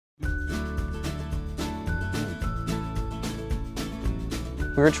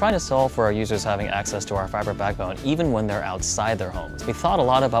We were trying to solve for our users having access to our fiber backbone even when they're outside their homes. We thought a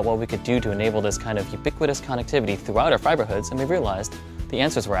lot about what we could do to enable this kind of ubiquitous connectivity throughout our fiber hoods, and we realized the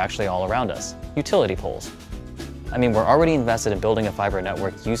answers were actually all around us. Utility poles. I mean, we're already invested in building a fiber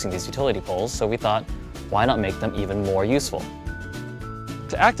network using these utility poles, so we thought, why not make them even more useful?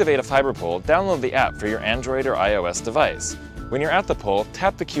 To activate a fiber pole, download the app for your Android or iOS device. When you're at the pole,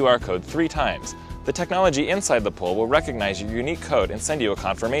 tap the QR code 3 times. The technology inside the pole will recognize your unique code and send you a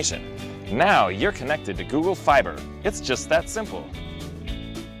confirmation. Now you're connected to Google Fiber. It's just that simple.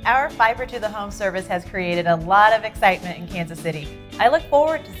 Our Fiber to the Home service has created a lot of excitement in Kansas City. I look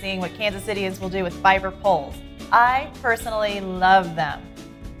forward to seeing what Kansas Cityans will do with fiber poles. I personally love them.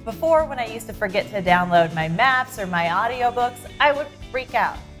 Before, when I used to forget to download my maps or my audiobooks, I would freak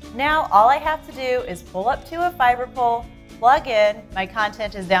out. Now all I have to do is pull up to a fiber pole, plug in, my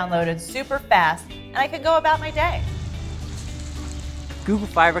content is downloaded super fast, and I can go about my day. Google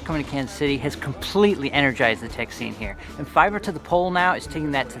Fiber coming to Kansas City has completely energized the tech scene here, and Fiber to the Pole now is taking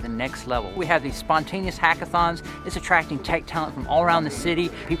that to the next level. We have these spontaneous hackathons. It's attracting tech talent from all around the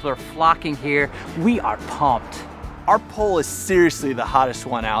city. People are flocking here. We are pumped. Our pole is seriously the hottest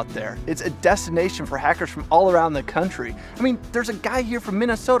one out there. It's a destination for hackers from all around the country. I mean, there's a guy here from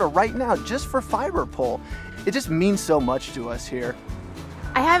Minnesota right now just for fiber pole. It just means so much to us here.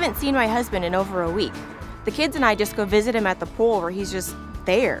 I haven't seen my husband in over a week. The kids and I just go visit him at the pole where he's just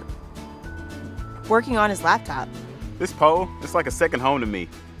there, working on his laptop. This pole, it's like a second home to me.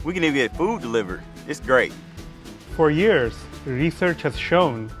 We can even get food delivered. It's great. For years, research has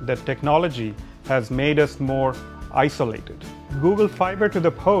shown that technology has made us more isolated. Google Fiber to the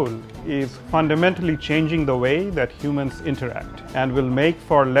Pole is fundamentally changing the way that humans interact and will make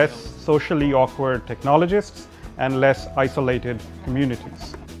for less socially awkward technologists and less isolated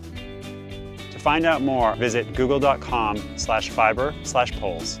communities. To find out more, visit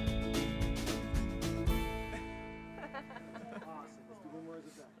google.com/fiber/poles.